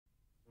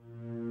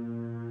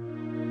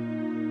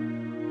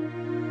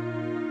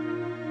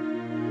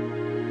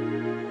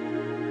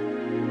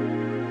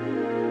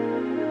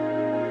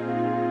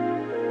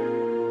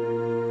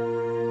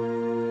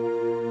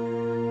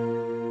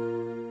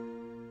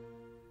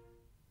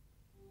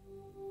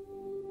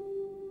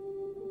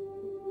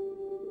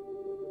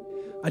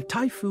A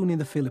typhoon in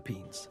the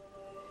Philippines,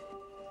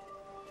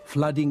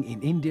 flooding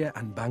in India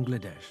and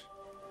Bangladesh.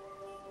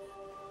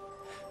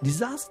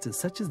 Disasters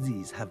such as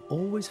these have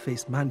always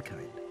faced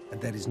mankind,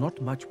 and there is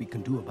not much we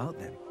can do about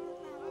them.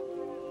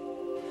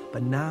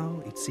 But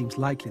now it seems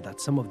likely that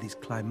some of these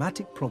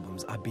climatic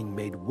problems are being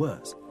made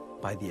worse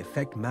by the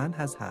effect man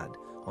has had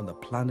on the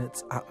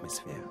planet's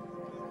atmosphere.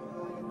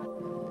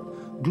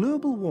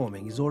 Global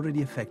warming is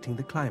already affecting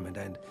the climate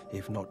and,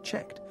 if not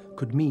checked,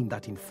 could mean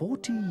that in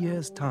 40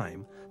 years'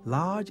 time,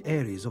 large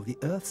areas of the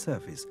Earth's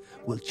surface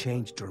will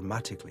change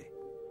dramatically.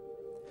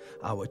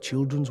 Our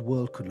children's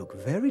world could look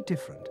very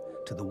different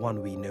to the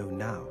one we know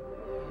now.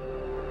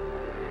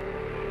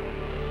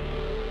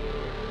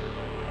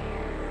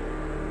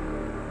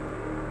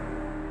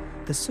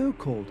 The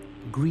so-called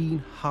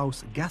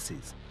greenhouse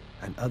gases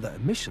and other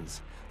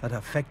emissions that are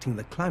affecting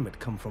the climate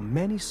come from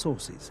many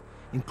sources,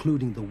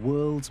 including the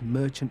world's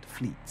merchant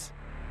fleets.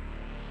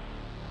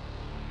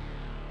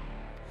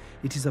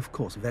 It is, of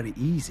course, very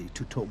easy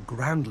to talk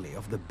grandly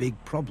of the big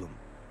problem,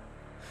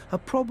 a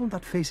problem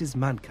that faces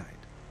mankind,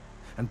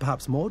 and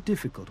perhaps more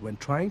difficult when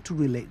trying to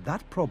relate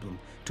that problem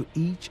to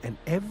each and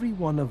every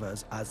one of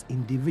us as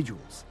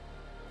individuals.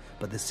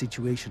 But the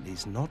situation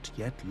is not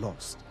yet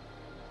lost.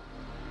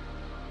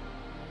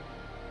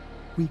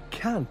 We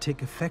can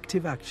take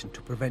effective action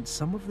to prevent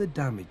some of the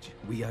damage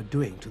we are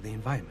doing to the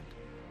environment.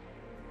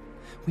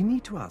 We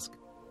need to ask,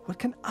 what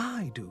can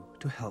I do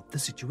to help the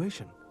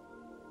situation?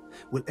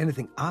 Will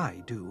anything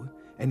I do,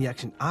 any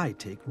action I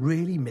take,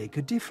 really make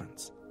a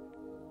difference?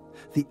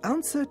 The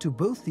answer to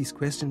both these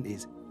questions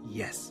is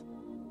yes.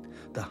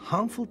 The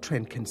harmful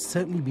trend can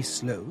certainly be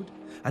slowed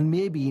and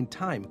maybe in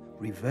time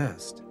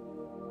reversed.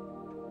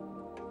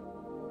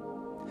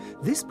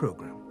 This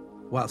program,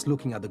 whilst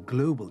looking at the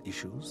global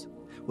issues,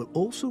 will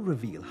also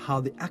reveal how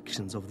the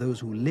actions of those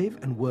who live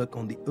and work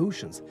on the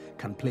oceans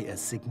can play a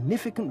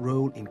significant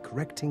role in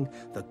correcting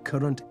the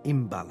current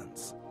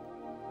imbalance.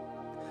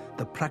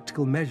 The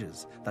practical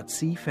measures that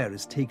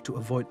seafarers take to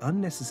avoid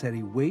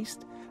unnecessary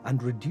waste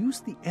and reduce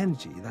the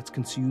energy that's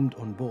consumed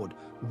on board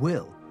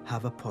will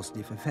have a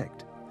positive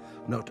effect,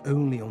 not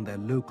only on their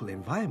local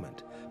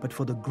environment, but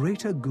for the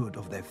greater good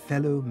of their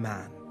fellow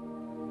man.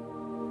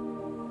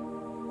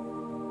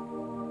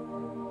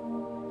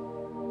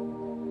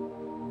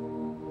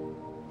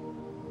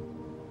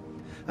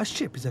 A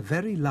ship is a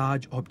very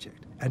large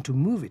object, and to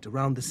move it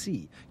around the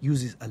sea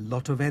uses a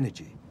lot of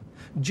energy,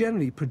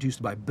 generally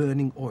produced by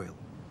burning oil.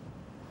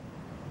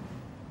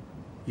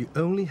 You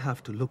only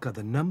have to look at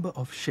the number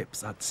of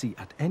ships at sea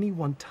at any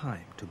one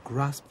time to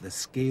grasp the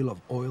scale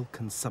of oil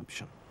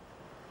consumption.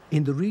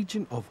 In the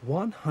region of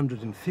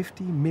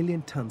 150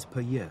 million tons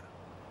per year.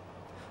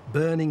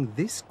 Burning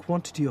this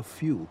quantity of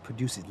fuel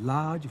produces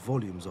large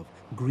volumes of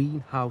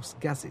greenhouse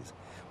gases,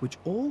 which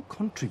all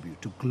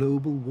contribute to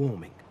global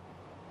warming.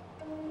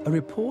 A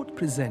report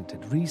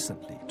presented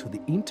recently to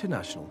the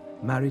International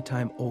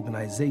Maritime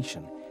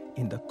Organization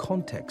in the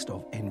context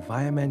of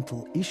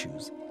environmental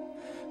issues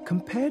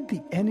compared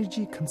the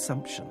energy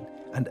consumption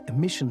and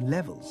emission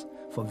levels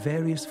for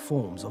various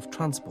forms of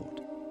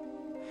transport.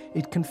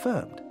 It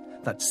confirmed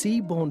that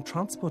seaborne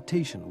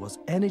transportation was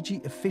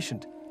energy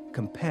efficient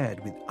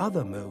compared with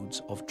other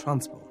modes of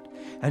transport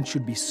and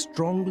should be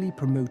strongly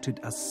promoted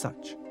as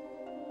such.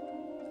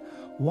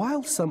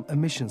 While some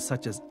emissions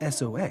such as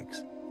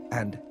SOx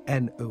and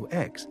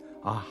NOx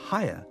are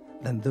higher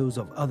than those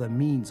of other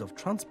means of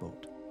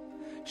transport,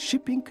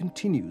 shipping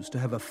continues to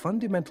have a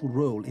fundamental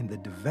role in the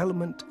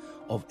development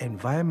of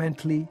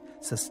environmentally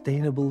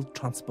sustainable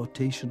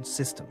transportation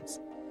systems.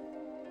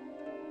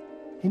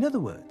 In other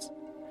words,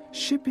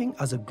 shipping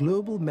as a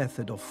global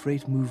method of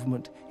freight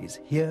movement is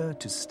here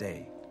to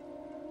stay.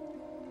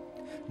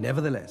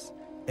 Nevertheless,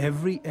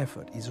 every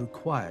effort is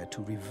required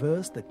to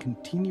reverse the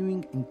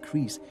continuing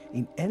increase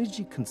in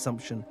energy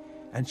consumption,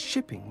 and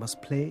shipping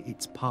must play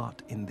its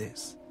part in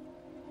this.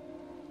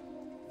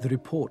 The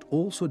report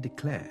also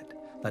declared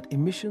that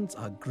emissions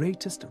are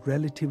greatest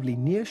relatively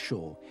near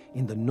shore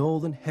in the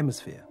northern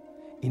hemisphere,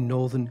 in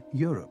northern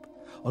Europe,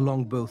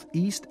 along both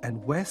east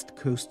and west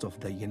coasts of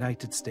the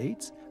United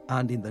States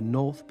and in the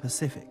North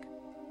Pacific.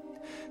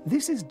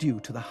 This is due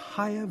to the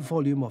higher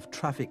volume of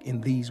traffic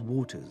in these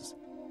waters.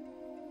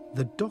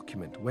 The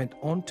document went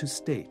on to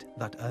state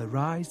that a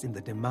rise in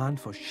the demand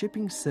for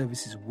shipping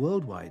services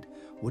worldwide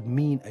would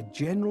mean a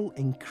general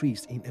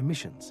increase in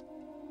emissions.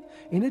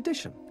 In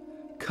addition,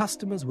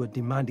 customers were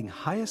demanding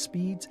higher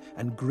speeds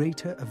and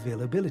greater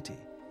availability,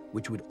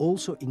 which would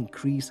also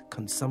increase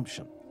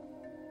consumption.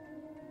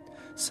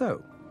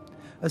 So,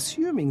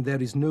 assuming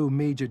there is no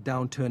major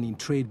downturn in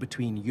trade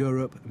between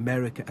Europe,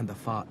 America, and the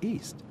Far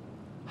East,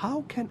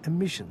 how can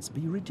emissions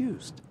be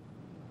reduced?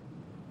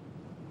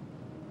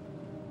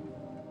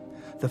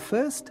 The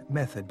first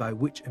method by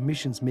which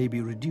emissions may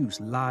be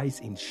reduced lies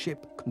in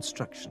ship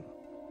construction.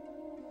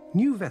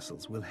 New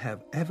vessels will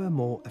have ever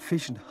more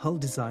efficient hull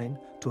design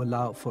to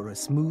allow for a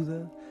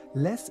smoother,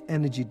 less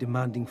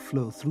energy-demanding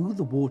flow through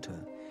the water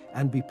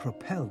and be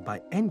propelled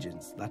by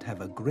engines that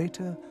have a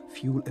greater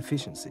fuel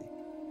efficiency,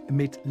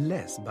 emit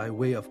less by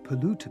way of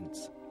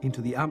pollutants,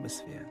 into the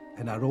atmosphere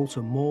and are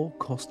also more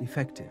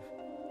cost-effective.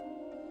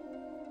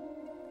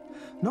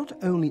 Not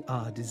only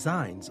are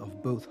designs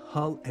of both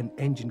hull and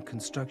engine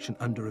construction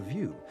under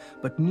review,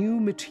 but new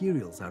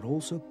materials are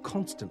also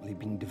constantly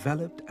being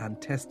developed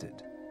and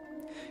tested.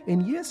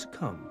 In years to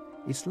come,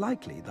 it's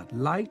likely that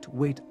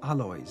lightweight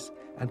alloys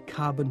and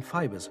carbon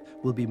fibers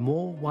will be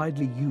more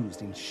widely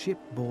used in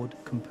shipboard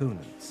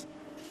components.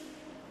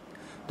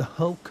 The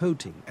hull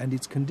coating and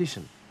its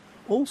condition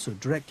also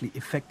directly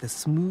affect the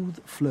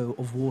smooth flow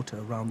of water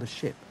around the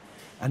ship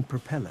and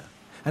propeller,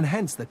 and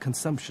hence the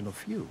consumption of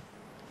fuel.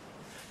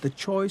 The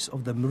choice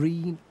of the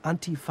marine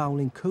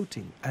anti-fouling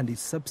coating and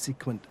its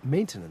subsequent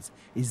maintenance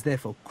is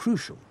therefore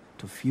crucial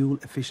to fuel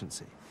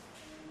efficiency.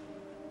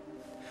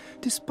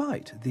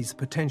 Despite these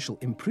potential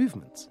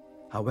improvements,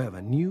 however,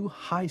 new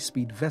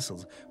high-speed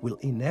vessels will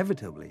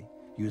inevitably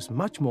use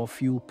much more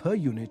fuel per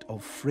unit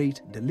of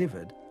freight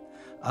delivered,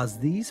 as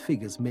these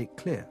figures make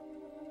clear.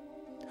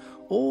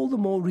 All the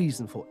more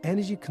reason for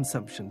energy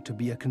consumption to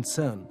be a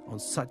concern on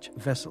such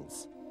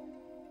vessels.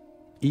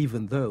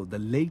 Even though the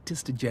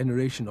latest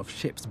generation of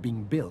ships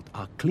being built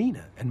are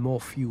cleaner and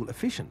more fuel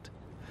efficient,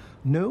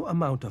 no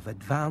amount of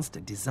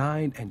advanced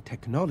design and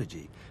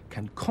technology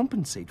can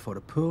compensate for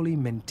a poorly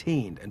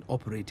maintained and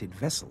operated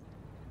vessel.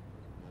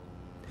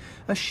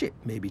 A ship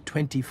may be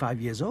 25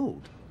 years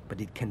old,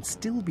 but it can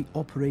still be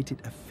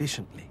operated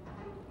efficiently.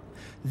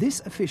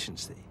 This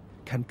efficiency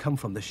can come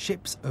from the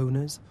ship's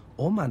owners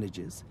or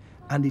managers,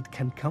 and it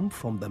can come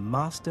from the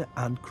master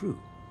and crew.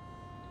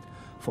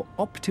 For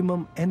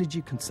optimum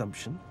energy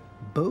consumption,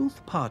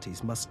 both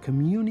parties must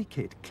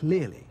communicate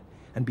clearly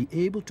and be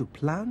able to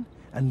plan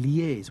and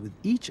liaise with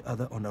each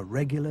other on a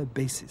regular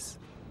basis.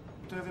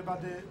 To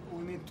everybody,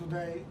 we meet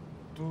today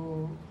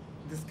to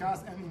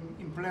discuss and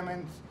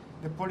implement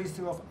the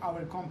policy of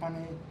our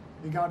company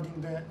regarding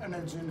the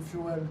energy and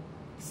fuel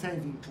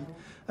saving.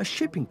 A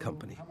shipping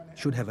company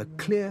should have a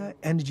clear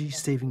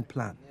energy-saving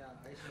plan,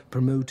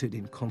 promoted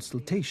in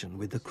consultation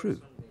with the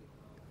crew.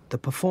 The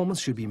performance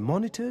should be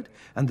monitored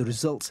and the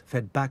results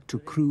fed back to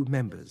crew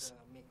members.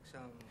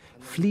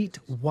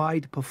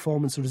 Fleet-wide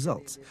performance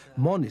results,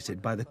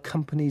 monitored by the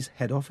company's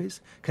head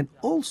office, can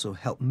also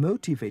help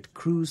motivate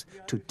crews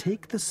to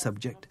take the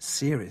subject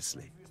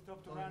seriously.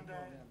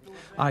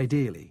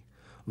 Ideally,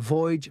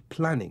 voyage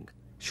planning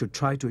should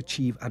try to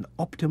achieve an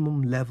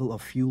optimum level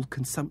of fuel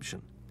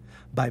consumption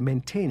by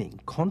maintaining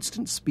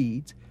constant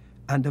speeds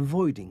and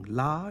avoiding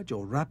large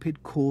or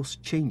rapid course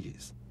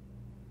changes.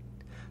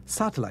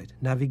 Satellite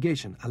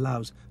navigation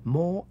allows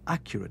more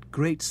accurate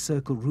great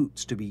circle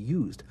routes to be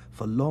used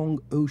for long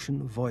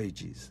ocean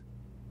voyages.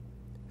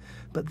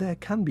 But there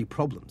can be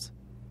problems.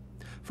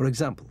 For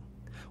example,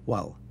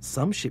 while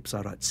some ships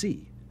are at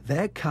sea,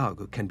 their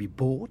cargo can be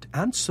bought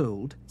and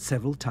sold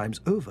several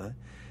times over,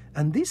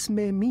 and this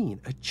may mean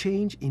a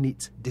change in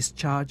its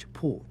discharge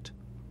port.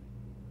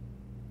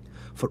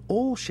 For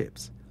all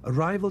ships,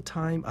 arrival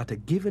time at a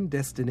given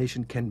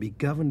destination can be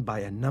governed by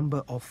a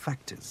number of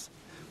factors: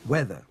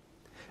 weather,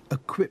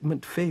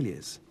 equipment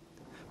failures,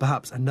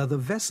 perhaps another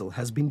vessel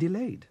has been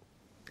delayed,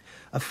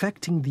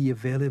 affecting the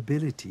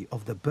availability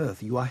of the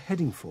berth you are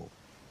heading for.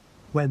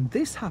 When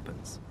this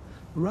happens,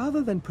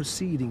 rather than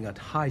proceeding at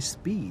high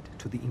speed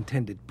to the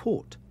intended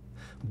port,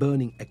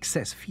 burning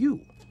excess fuel,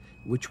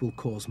 which will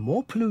cause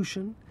more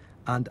pollution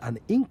and an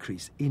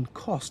increase in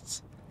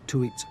costs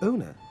to its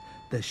owner,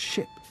 the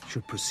ship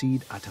should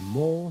proceed at a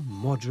more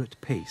moderate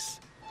pace.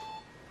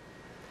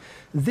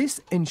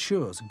 This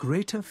ensures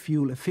greater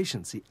fuel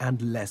efficiency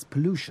and less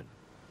pollution,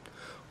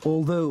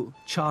 although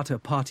charter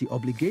party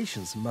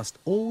obligations must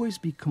always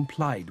be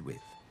complied with.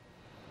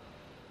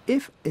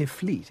 If a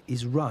fleet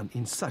is run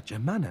in such a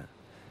manner,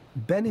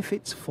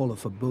 benefits follow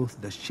for both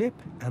the ship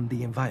and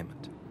the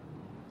environment.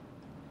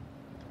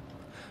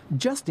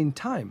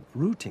 Just-in-time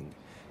routing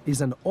is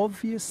an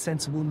obvious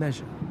sensible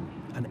measure,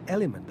 an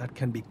element that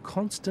can be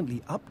constantly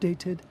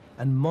updated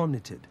and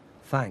monitored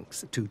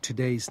thanks to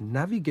today's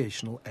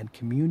navigational and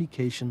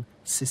communication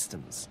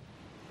systems.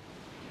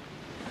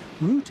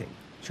 Routing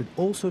should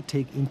also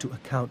take into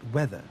account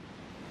weather,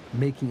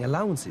 making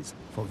allowances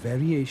for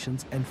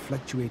variations and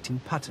fluctuating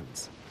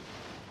patterns.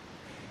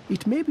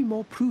 It may be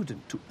more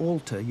prudent to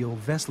alter your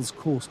vessel's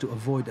course to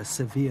avoid a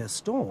severe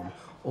storm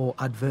or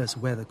adverse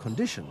weather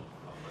condition,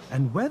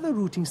 and weather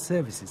routing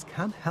services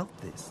can help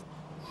this.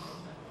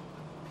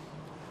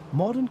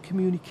 Modern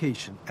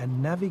communication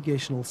and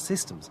navigational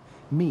systems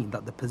mean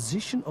that the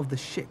position of the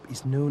ship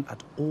is known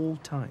at all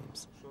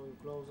times.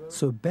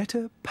 So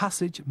better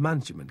passage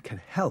management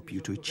can help you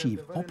to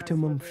achieve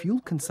optimum fuel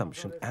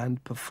consumption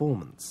and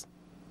performance.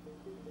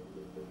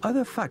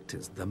 Other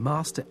factors the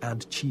master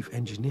and chief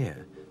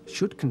engineer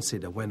should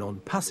consider when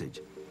on passage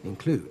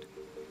include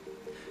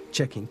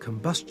checking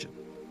combustion.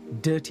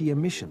 Dirty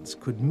emissions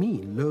could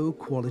mean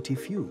low-quality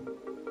fuel,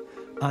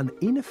 an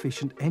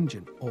inefficient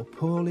engine or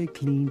poorly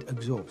cleaned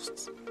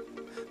exhausts.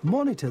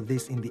 Monitor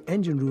this in the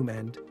engine room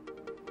and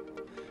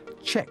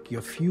check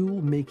your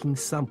fuel-making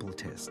sample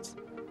tests.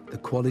 The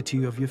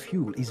quality of your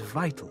fuel is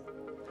vital.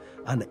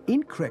 An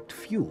incorrect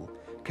fuel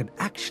can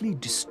actually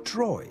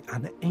destroy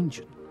an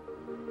engine.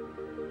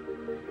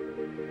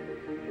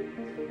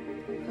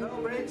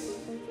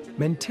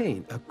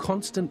 Maintain a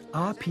constant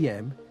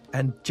RPM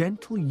and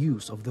gentle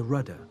use of the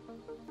rudder.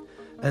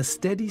 A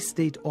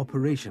steady-state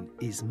operation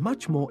is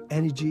much more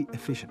energy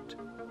efficient.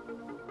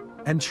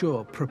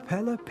 Ensure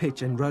propeller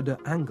pitch and rudder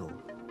angle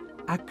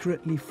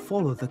accurately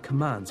follow the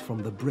commands from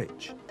the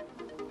bridge.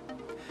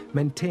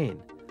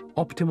 Maintain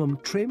optimum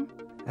trim,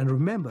 and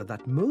remember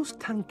that most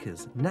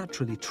tankers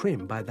naturally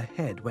trim by the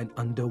head when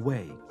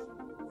underway.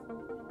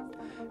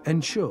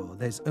 Ensure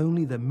there's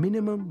only the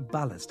minimum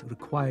ballast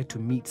required to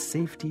meet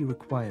safety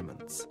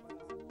requirements.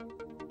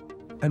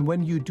 And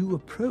when you do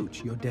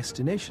approach your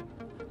destination,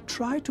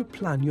 try to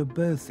plan your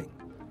berthing,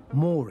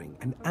 mooring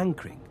and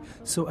anchoring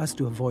so as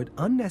to avoid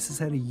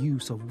unnecessary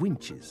use of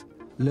winches,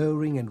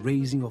 lowering and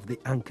raising of the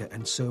anchor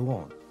and so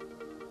on.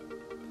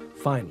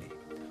 Finally,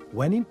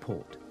 when in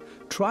port,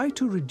 try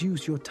to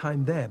reduce your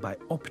time there by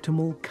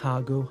optimal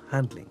cargo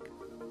handling.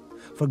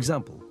 For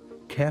example,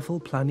 careful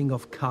planning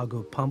of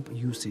cargo pump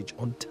usage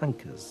on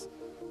tankers.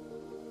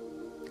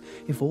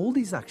 If all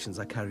these actions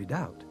are carried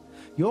out,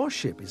 your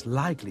ship is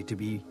likely to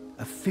be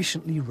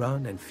efficiently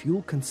run and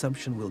fuel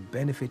consumption will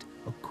benefit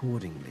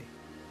accordingly.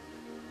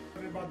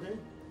 Everybody,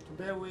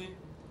 today we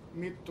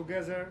meet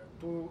together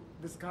to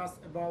discuss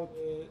about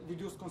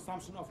reduced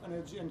consumption of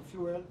energy and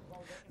fuel.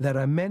 There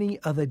are many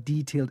other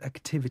detailed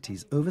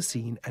activities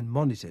overseen and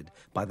monitored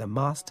by the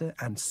master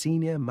and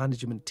senior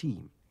management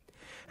team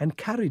and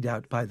carried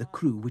out by the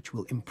crew which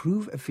will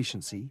improve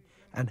efficiency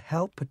and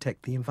help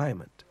protect the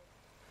environment.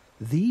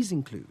 These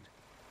include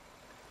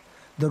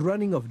the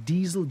running of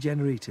diesel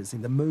generators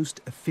in the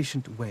most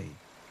efficient way,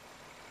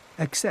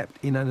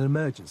 except in an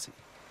emergency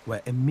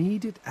where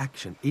immediate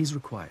action is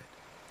required.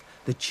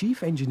 The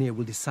chief engineer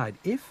will decide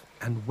if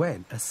and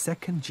when a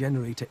second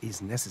generator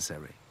is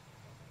necessary.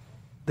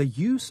 The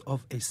use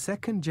of a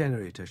second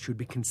generator should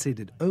be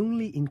considered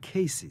only in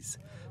cases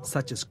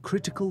such as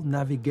critical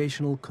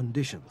navigational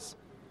conditions,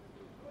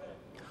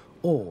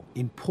 or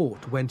in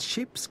port when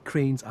ships'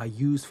 cranes are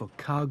used for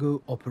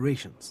cargo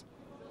operations,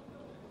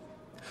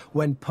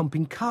 when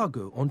pumping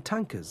cargo on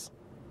tankers,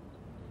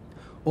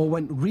 or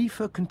when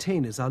reefer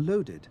containers are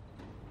loaded.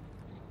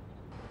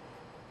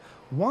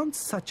 Once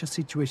such a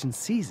situation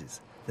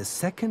ceases, the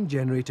second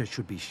generator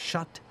should be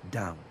shut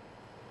down.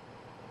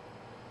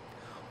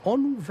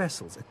 On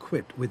vessels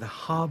equipped with a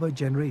harbour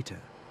generator,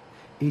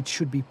 it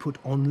should be put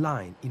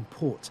online in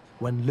ports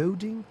when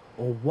loading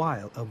or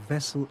while a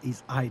vessel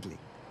is idling.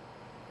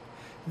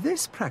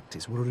 This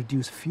practice will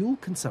reduce fuel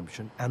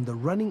consumption and the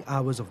running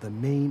hours of the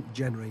main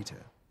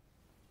generator.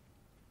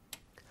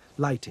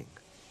 Lighting.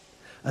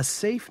 A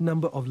safe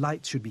number of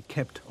lights should be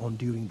kept on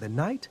during the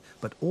night,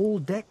 but all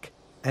deck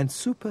and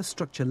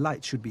superstructure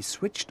lights should be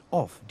switched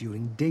off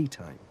during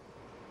daytime.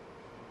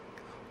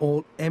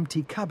 All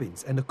empty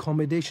cabins and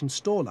accommodation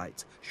store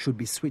lights should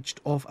be switched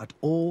off at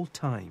all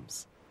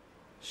times.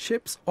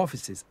 Ships'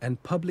 offices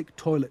and public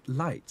toilet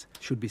lights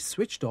should be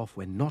switched off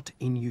when not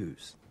in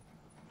use.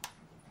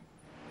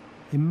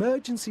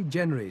 Emergency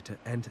generator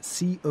and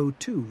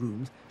CO2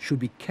 rooms should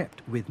be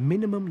kept with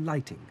minimum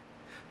lighting,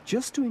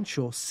 just to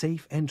ensure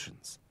safe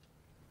entrance.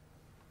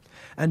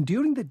 And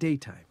during the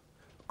daytime,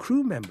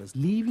 crew members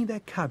leaving their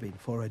cabin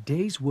for a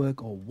day's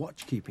work or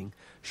watchkeeping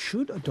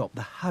should adopt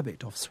the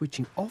habit of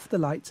switching off the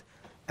lights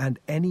and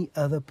any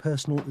other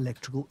personal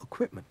electrical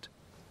equipment.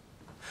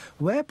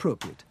 Where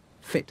appropriate,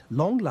 fit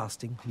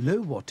long-lasting,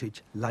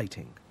 low-wattage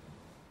lighting.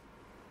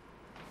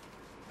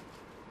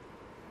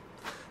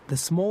 The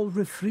small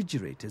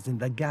refrigerators in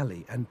the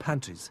galley and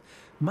pantries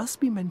must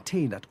be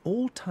maintained at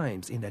all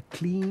times in a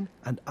clean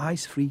and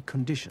ice-free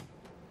condition.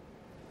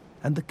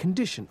 And the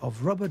condition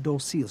of rubber door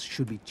seals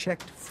should be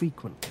checked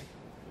frequently.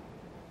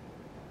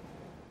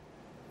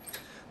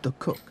 The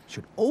cook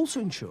should also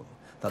ensure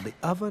that the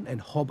oven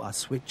and hob are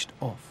switched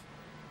off.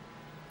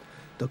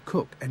 The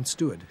cook and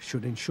steward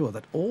should ensure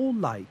that all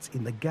lights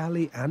in the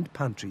galley and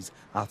pantries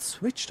are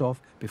switched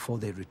off before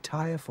they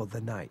retire for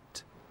the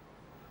night.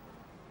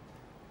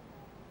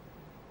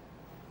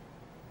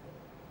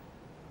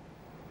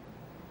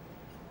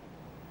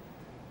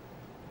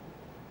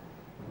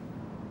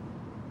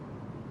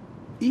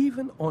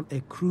 Even on a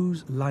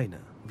cruise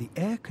liner, the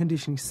air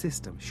conditioning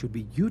system should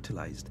be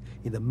utilized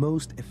in the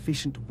most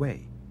efficient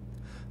way,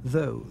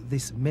 though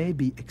this may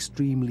be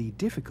extremely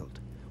difficult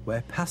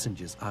where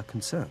passengers are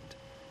concerned.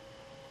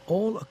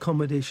 All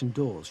accommodation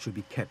doors should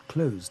be kept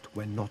closed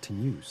when not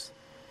in use.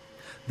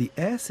 The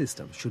air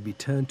system should be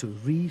turned to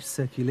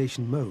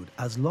recirculation mode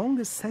as long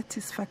as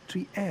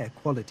satisfactory air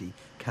quality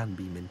can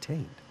be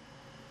maintained.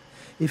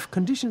 If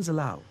conditions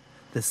allow,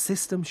 the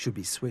system should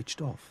be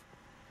switched off.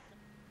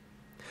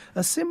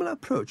 A similar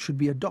approach should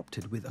be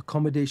adopted with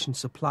accommodation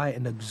supply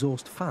and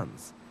exhaust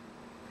fans.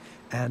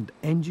 And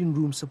engine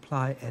room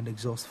supply and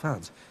exhaust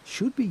fans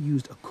should be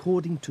used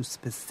according to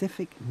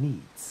specific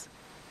needs.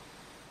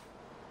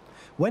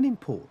 When in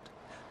port,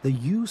 the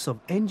use of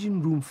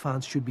engine room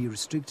fans should be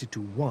restricted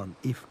to one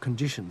if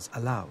conditions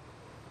allow.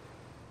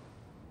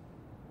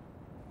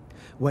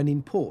 When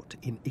in port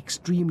in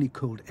extremely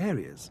cold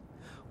areas,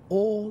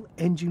 all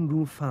engine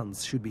room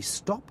fans should be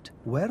stopped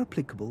where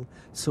applicable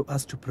so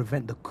as to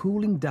prevent the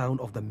cooling down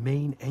of the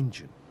main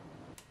engine.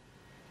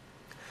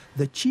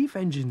 The chief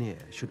engineer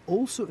should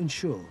also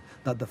ensure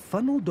that the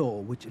funnel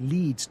door which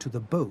leads to the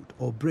boat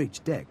or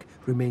bridge deck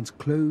remains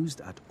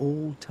closed at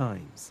all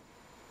times.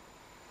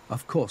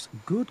 Of course,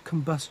 good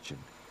combustion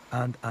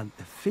and an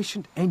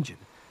efficient engine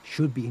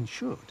should be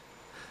ensured,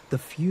 the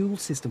fuel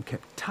system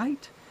kept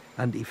tight,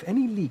 and if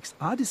any leaks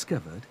are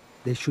discovered,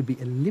 they should be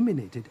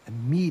eliminated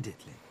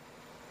immediately.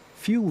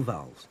 Fuel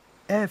valves,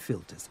 air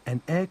filters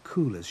and air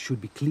coolers should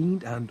be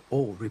cleaned and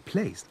or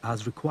replaced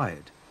as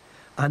required,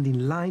 and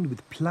in line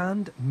with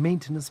planned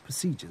maintenance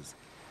procedures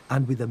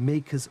and with the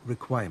maker's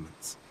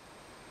requirements.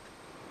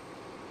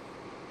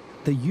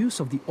 The use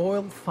of the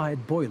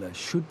oil-fired boiler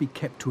should be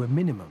kept to a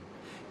minimum,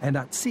 and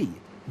at sea,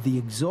 the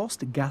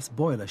exhaust gas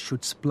boiler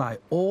should supply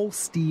all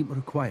steam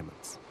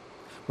requirements.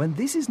 When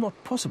this is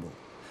not possible,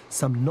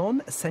 some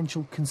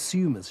non-essential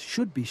consumers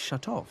should be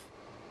shut off.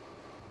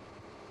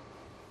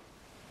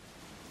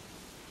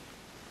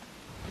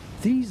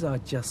 These are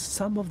just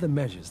some of the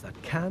measures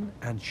that can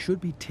and should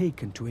be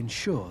taken to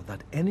ensure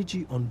that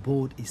energy on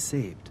board is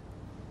saved.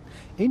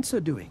 In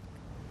so doing,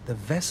 the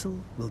vessel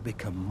will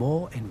become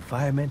more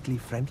environmentally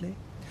friendly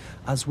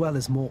as well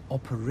as more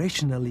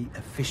operationally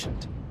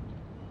efficient.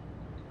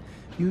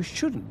 You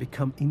shouldn't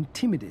become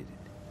intimidated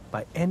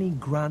by any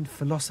grand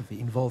philosophy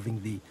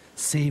involving the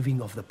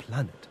saving of the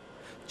planet.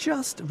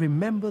 Just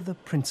remember the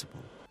principle: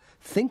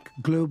 think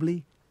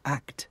globally,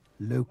 act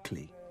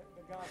locally.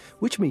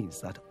 Which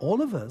means that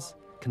all of us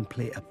can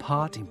play a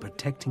part in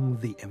protecting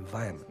the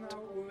environment.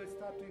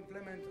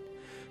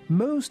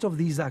 Most of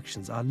these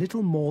actions are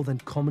little more than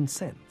common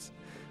sense,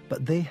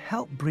 but they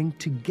help bring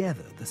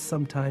together the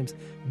sometimes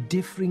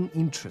differing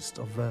interests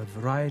of a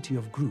variety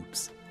of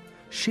groups,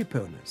 ship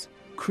owners,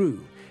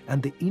 crew,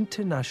 and the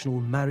international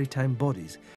maritime bodies